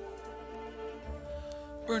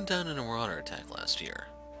 Burned down in a marauder attack last year.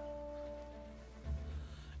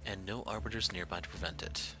 And no arbiters nearby to prevent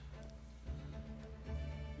it.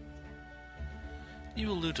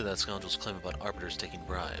 You allude to that scoundrel's claim about arbiters taking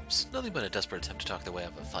bribes. Nothing but a desperate attempt to talk their way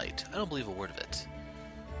out of a fight. I don't believe a word of it.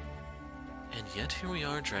 And yet here we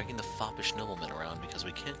are dragging the foppish nobleman around because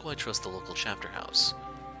we can't quite trust the local chapter house.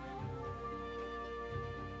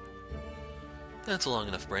 That's a long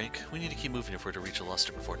enough break. We need to keep moving if we're to reach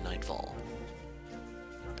Illuster before nightfall.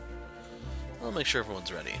 I'll make sure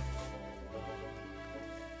everyone's ready.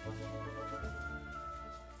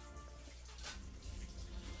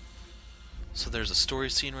 So there's a story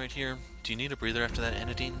scene right here. Do you need a breather after that,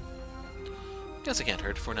 Anadine? Guess it can't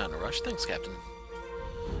hurt if we're not in a rush. Thanks, Captain.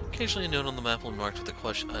 Occasionally a note on the map will be marked with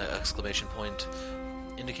a exclamation point,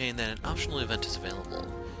 indicating that an optional event is available.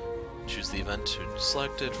 Choose the event to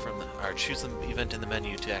select it from the, or choose the event in the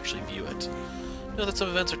menu to actually view it. Note that some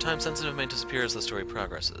events are time sensitive and may disappear as the story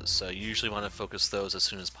progresses, so you usually want to focus those as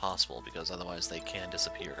soon as possible, because otherwise they can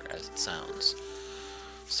disappear as it sounds.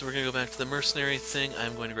 So we're going to go back to the mercenary thing.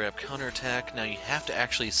 I'm going to grab counterattack. Now you have to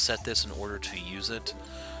actually set this in order to use it.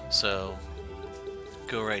 So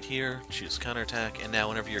go right here, choose counterattack, and now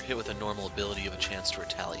whenever you're hit with a normal ability you have a chance to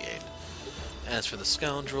retaliate. As for the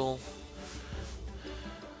scoundrel,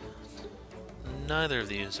 neither of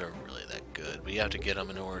these are really that good, but you have to get them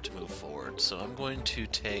in order to move forward. So I'm going to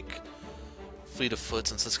take Fleet of Foot,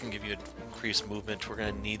 since this can give you increased movement. We're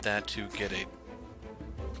going to need that to get a...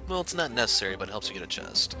 Well, it's not necessary, but it helps you get a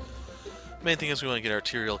chest. Main thing is we want to get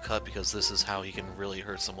Arterial Cut, because this is how he can really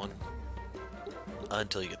hurt someone.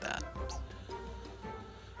 Until you get that.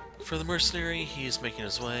 For the mercenary, he's making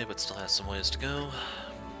his way, but still has some ways to go.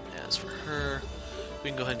 As for her, we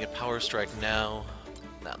can go ahead and get Power Strike now.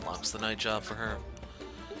 That unlocks the night job for her.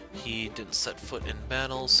 He didn't set foot in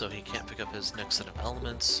battle, so he can't pick up his next set of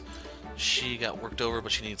elements. She got worked over,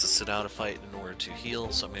 but she needs to sit out a fight in order to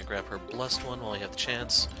heal, so I'm going to grab her Blessed One while you have the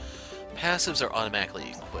chance. Passives are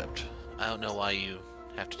automatically equipped. I don't know why you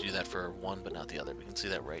have to do that for one but not the other. We can see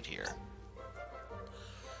that right here.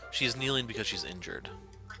 She's kneeling because she's injured.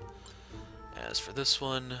 As for this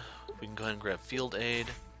one, we can go ahead and grab Field Aid.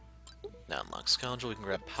 That unlocks Scoundrel. We can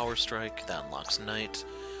grab Power Strike. That unlocks Knight.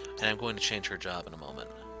 And I'm going to change her job in a moment.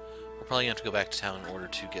 We're probably going to have to go back to town in order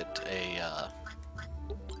to get a...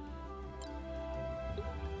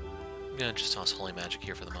 I'm going to just toss Holy Magic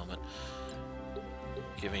here for the moment.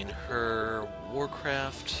 Giving her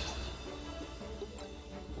Warcraft.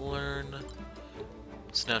 Learn.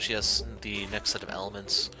 So now she has the next set of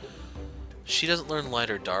elements. She doesn't learn Light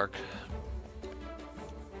or Dark.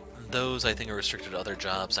 Those, I think, are restricted to other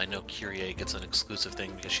jobs. I know Kyrie gets an exclusive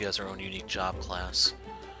thing because she has her own unique job class.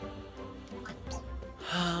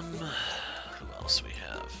 Who else do we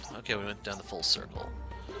have? Okay, we went down the full circle.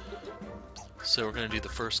 So we're going to do the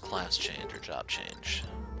first class change, or job change.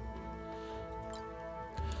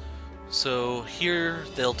 So here,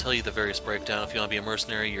 they'll tell you the various breakdown. If you want to be a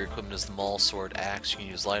mercenary, your equipment is the Maul, Sword, Axe. You can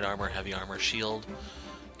use Light Armor, Heavy Armor, Shield.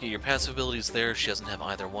 Get your passive abilities there. She doesn't have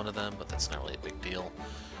either one of them, but that's not really a big deal.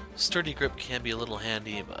 Sturdy Grip can be a little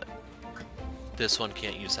handy, but this one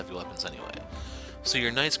can't use heavy weapons anyway. So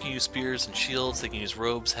your knights can use spears and shields. They can use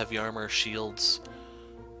robes, heavy armor, shields,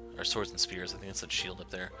 or swords and spears. I think it said shield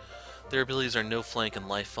up there. Their abilities are No Flank and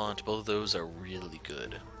Life Font. Both of those are really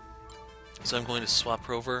good. So I'm going to swap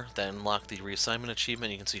her over, then unlock the reassignment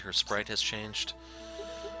achievement. You can see her sprite has changed.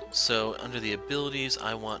 So under the abilities,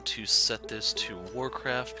 I want to set this to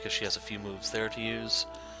Warcraft because she has a few moves there to use.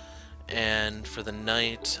 And for the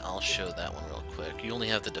knight, I'll show that one real quick. You only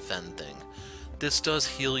have the defend thing. This does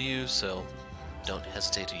heal you, so don't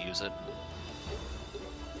hesitate to use it.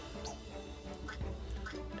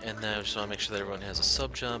 And now I just want to make sure that everyone has a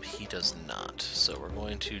sub-job. He does not. So we're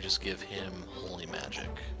going to just give him Holy Magic.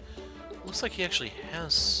 Looks like he actually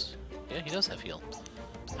has... Yeah, he does have heal.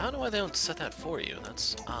 I don't know why they don't set that for you.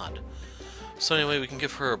 That's odd. So anyway, we can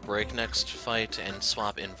give her a break next fight and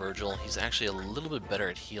swap in Virgil. He's actually a little bit better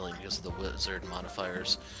at healing because of the wizard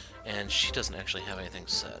modifiers, and she doesn't actually have anything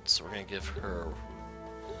set. So we're gonna give her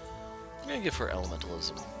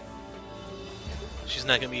elementalism. She's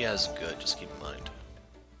not gonna be as good, just keep in mind.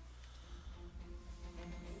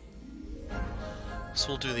 So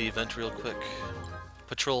we'll do the event real quick.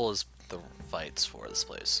 Patrol is the fights for this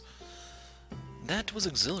place. That was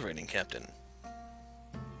exhilarating, Captain.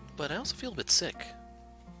 But I also feel a bit sick.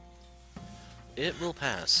 It will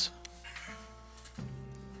pass.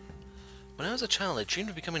 When I was a child, I dreamed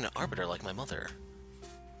of becoming an Arbiter like my mother.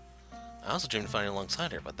 I also dreamed of fighting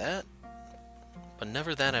alongside her, but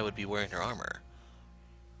never that I would be wearing her armor.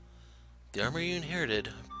 The armor you inherited,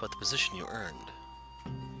 but the position you earned.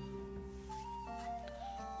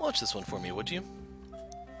 Watch this one for me, would you?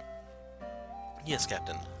 Yes,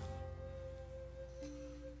 Captain.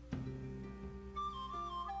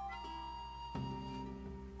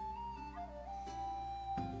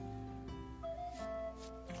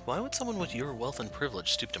 Why would someone with your wealth and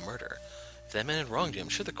privilege stoop to murder? If that man had wronged you, I'm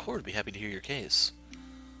sure the court would be happy to hear your case.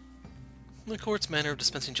 The court's manner of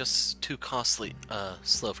dispensing justice is too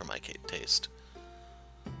slow for my taste.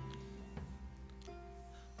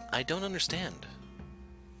 I don't understand.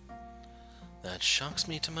 That shocks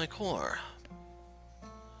me to my core.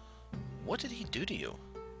 What did he do to you?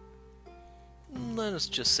 Let us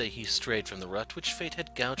just say he strayed from the rut which fate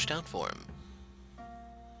had gouged out for him.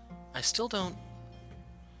 I still don't...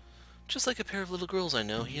 Just like a pair of little girls I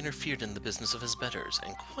know, he interfered in the business of his betters,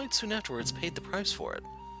 and quite soon afterwards paid the price for it.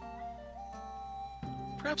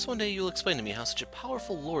 Perhaps one day you'll explain to me how such a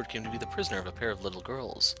powerful lord came to be the prisoner of a pair of little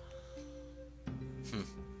girls.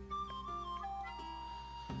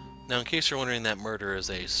 Now, in case you're wondering, that murder is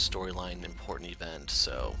a storyline important event,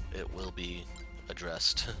 so it will be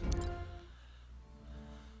addressed.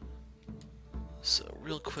 So,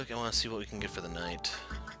 real quick, I want to see what we can get for the night.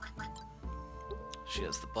 She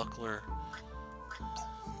has the buckler.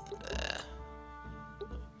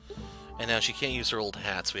 And now she can't use her old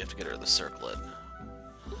hat, so we have to get her the circlet.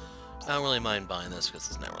 I don't really mind buying this because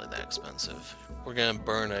it's not really that expensive. We're going to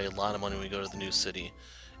burn a lot of money when we go to the new city.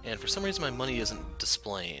 And for some reason my money isn't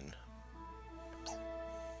displaying.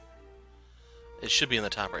 It should be in the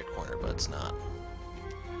top right corner, but it's not.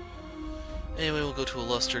 Anyway, we'll go to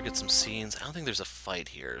Illuster, get some scenes. I don't think there's a fight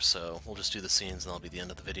here, so we'll just do the scenes and that'll be the end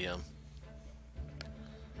of the video.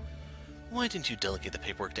 Why didn't you delegate the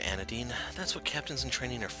paperwork to Anadine? That's what captains in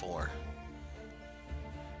training are for.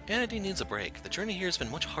 Anadine needs a break. The journey here has been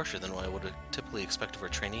much harsher than what I would typically expect of a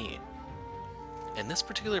trainee. And this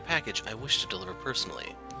particular package I wish to deliver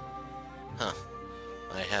personally. Huh.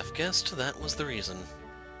 I half guessed that was the reason.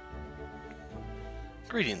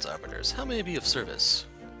 Greetings, Arbiters. How may I be of service?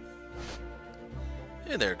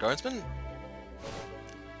 Hey there, guardsman.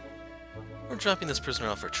 We're dropping this prisoner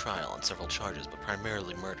off for trial on several charges, but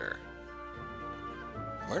primarily murder.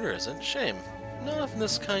 Murder isn't? Shame. Not often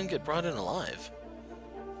this kind get brought in alive.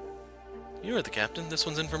 You are the captain. This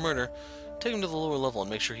one's in for murder. Take him to the lower level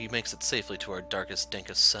and make sure he makes it safely to our darkest,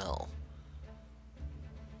 dankest cell.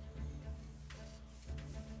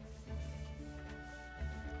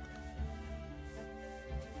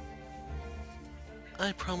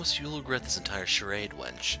 I promise you'll regret this entire charade,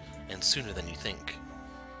 wench, and sooner than you think.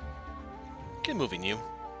 Get moving, you.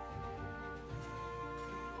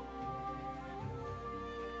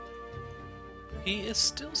 He is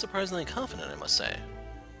still surprisingly confident, I must say.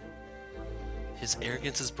 His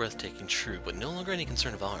arrogance is breathtaking, true, but no longer any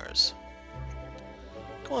concern of ours.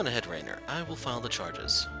 Go on ahead, Raynor. I will file the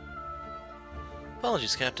charges.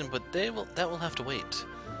 Apologies, Captain, but that will have to wait.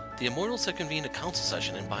 The Immortals have convened a council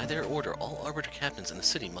session, and by their order, all Arbiter captains in the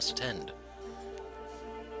city must attend.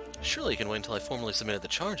 Surely you can wait until I formally submitted the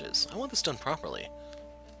charges. I want this done properly.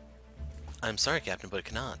 I'm sorry, Captain, but it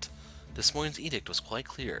cannot. This morning's edict was quite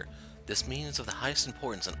clear. This meeting is of the highest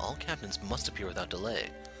importance, and all captains must appear without delay.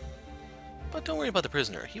 But don't worry about the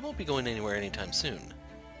prisoner. He won't be going anywhere anytime soon.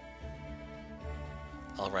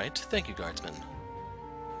 Alright, thank you, guardsman.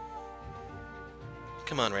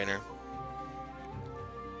 Come on, Raynor.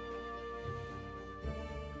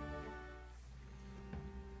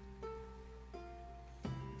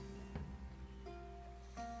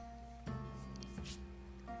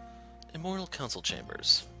 Immortal Council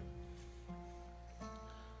Chambers.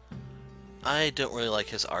 I don't really like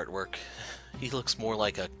his artwork. He looks more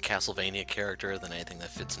like a Castlevania character than anything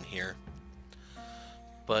that fits in here.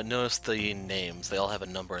 But notice the names. They all have a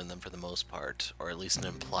number in them for the most part, or at least an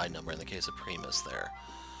implied number in the case of Primus there.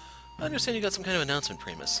 I understand you got some kind of announcement,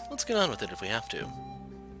 Primus. Let's get on with it if we have to.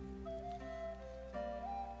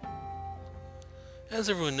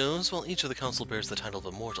 As everyone knows, while each of the Council bears the title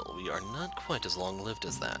of Immortal, we are not quite as long-lived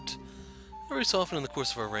as that. Every so often in the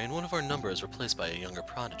course of our reign, one of our number is replaced by a younger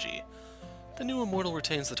prodigy. The new Immortal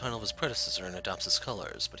retains the title of his predecessor and adopts his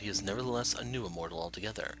colors, but he is nevertheless a new Immortal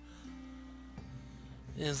altogether.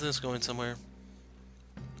 Is this going somewhere?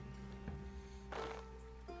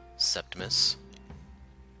 Septimus.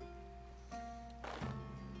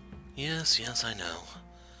 Yes, I know.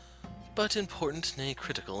 But important, nay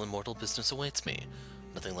critical, immortal business awaits me.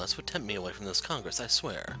 Nothing less would tempt me away from this Congress, I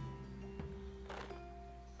swear.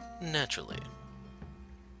 Naturally.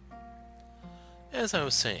 As I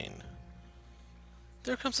was saying,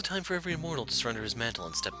 there comes a time for every immortal to surrender his mantle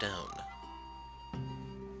and step down.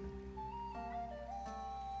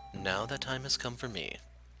 Now that time has come for me.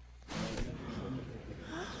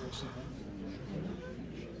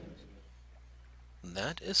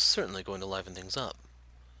 That is certainly going to liven things up.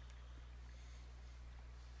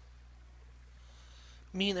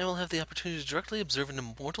 Mean I will have the opportunity to directly observe an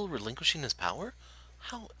immortal relinquishing his power?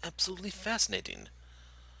 How absolutely fascinating.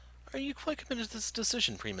 Are you quite committed to this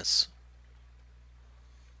decision, Primus?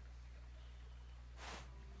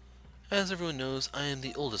 As everyone knows, I am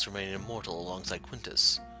the oldest remaining immortal alongside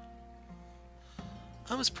Quintus.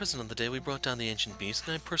 I was present on the day we brought down the ancient beast,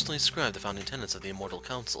 and I personally scribed the founding tenets of the Immortal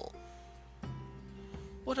Council.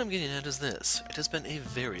 What I'm getting at is this: it has been a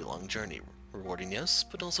very long journey, rewarding, yes,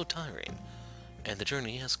 but also tiring. And the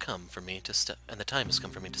journey has come for me to the time has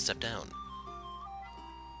come for me to step down.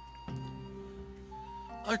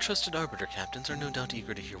 Our trusted Arbiter captains are no doubt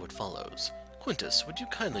eager to hear what follows. Quintus, would you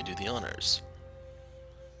kindly do the honors?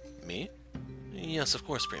 Me? Yes, of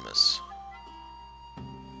course, Primus.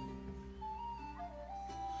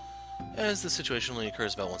 As this situation only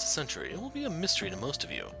occurs about once a century, it will be a mystery to most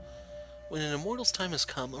of you. When an immortal's time has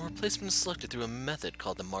come, a replacement is selected through a method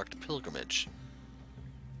called the marked pilgrimage.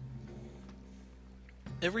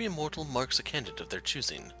 Every immortal marks a candidate of their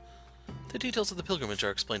choosing. The details of the pilgrimage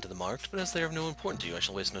are explained to the marked, but as they are of no importance to you, I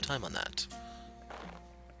shall waste no time on that.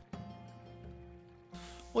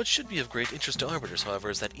 What should be of great interest to Arbiters, however,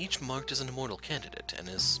 is that each marked is an immortal candidate, and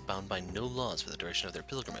is bound by no laws for the duration of their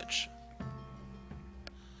pilgrimage.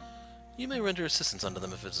 You may render assistance unto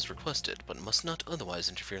them if it is requested, but must not otherwise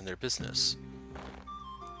interfere in their business.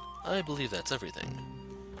 I believe that's everything.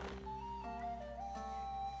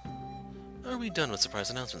 Are we done with surprise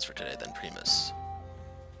announcements for today, then, Primus?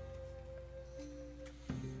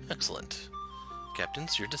 Excellent.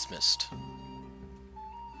 Captains, you're dismissed.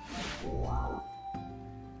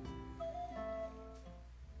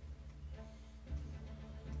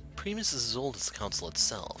 Primus is as old as the Council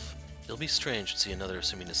itself. It'll be strange to see another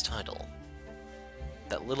assuming his title.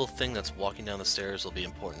 That little thing that's walking down the stairs will be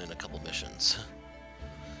important in a couple missions.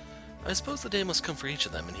 I suppose the day must come for each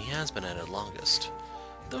of them, and he has been at it longest.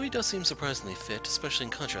 Though he does seem surprisingly fit, especially in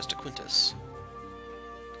contrast to Quintus.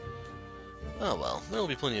 Oh well, there will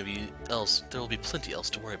be plenty else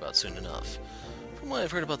to worry about soon enough. From what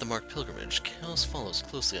I've heard about the Marked Pilgrimage, chaos follows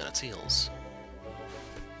closely on its heels.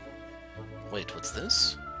 Wait, what's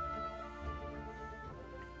this?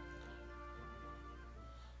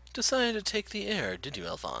 Decided to take the air, did you,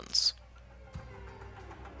 Alphonse?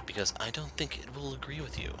 Because I don't think it will agree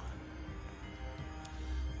with you.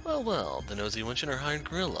 Well, well, the nosy wench and her hired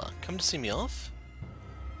gorilla. Come to see me off?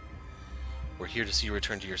 We're here to see you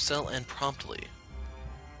return to your cell, and promptly.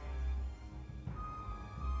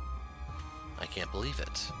 I can't believe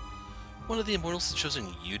it. One of the immortals has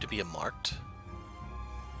chosen you to be a marked?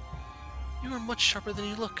 You are much sharper than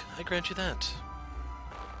you look, I grant you that.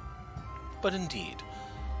 But indeed,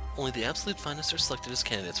 only the absolute finest are selected as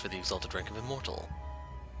candidates for the exalted rank of immortal.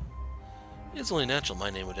 It's only natural my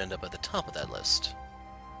name would end up at the top of that list.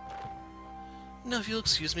 Now, if you'll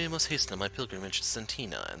excuse me, I must hasten on my pilgrimage to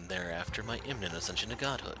Santina, and thereafter my imminent ascension to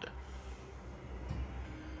godhood.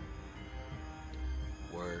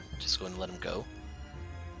 We're just going to let him go?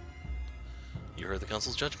 You heard the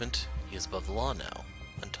Council's judgment. He is above the law now,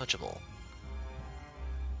 untouchable.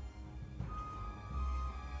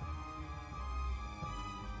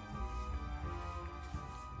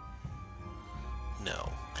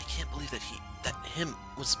 No, I can't believe that him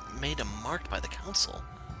was made a marked by the Council.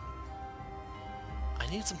 I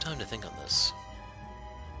need some time to think on this.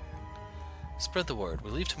 Spread the word.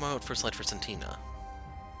 We leave tomorrow at first light for Santina.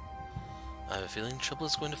 I have a feeling trouble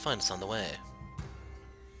is going to find us on the way.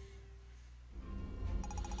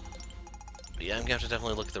 But yeah, I'm gonna have to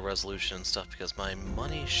definitely look at the resolution and stuff because my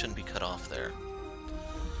money shouldn't be cut off there.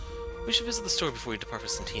 We should visit the store before we depart for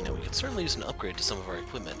Santina. We could certainly use an upgrade to some of our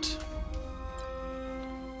equipment.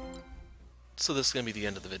 So this is going to be the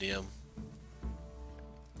end of the video.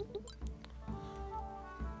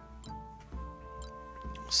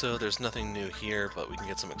 So there's nothing new here, but we can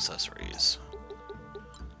get some accessories.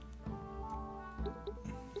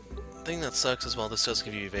 The thing that sucks is while this does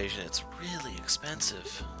give you evasion, it's really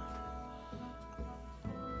expensive.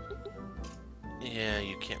 Yeah,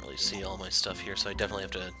 you can't really see all my stuff here, so I definitely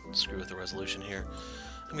have to screw with the resolution here.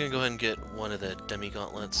 I'm going to go ahead and get one of the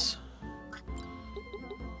demi-gauntlets.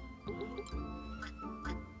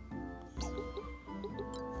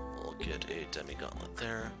 Get a demi-gauntlet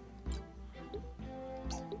there.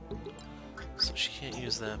 So she can't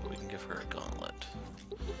use that, but we can give her a gauntlet.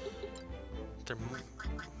 They're...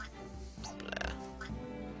 Blah.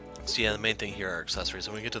 So yeah, the main thing here are accessories.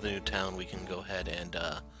 When we get to the new town, we can go ahead and,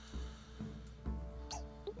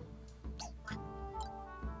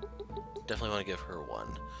 definitely want to give her one.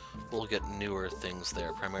 We'll get newer things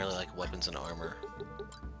there, primarily like weapons and armor.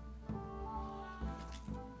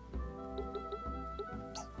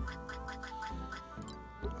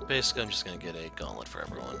 basically I'm just going to get a gauntlet for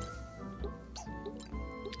everyone.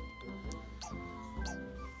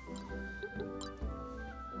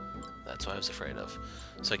 That's what I was afraid of.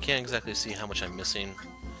 So I can't exactly see how much I'm missing.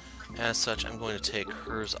 As such, I'm going to take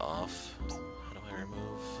hers off. How do I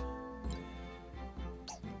remove?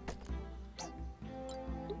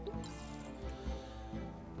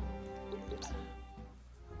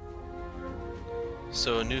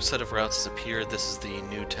 So a new set of routes has appeared. This is the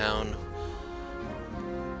new town.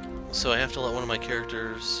 So I have to let one of my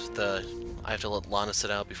characters, I have to let Lana sit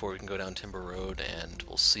out before we can go down Timber Road, and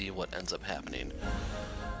we'll see what ends up happening.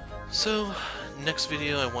 So, next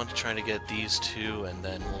video I want to try to get these two, and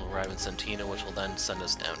then we'll arrive in Sentina, which will then send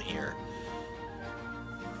us down here.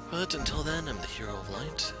 But until then, I'm the Hero of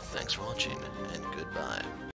Light. Thanks for watching, and goodbye.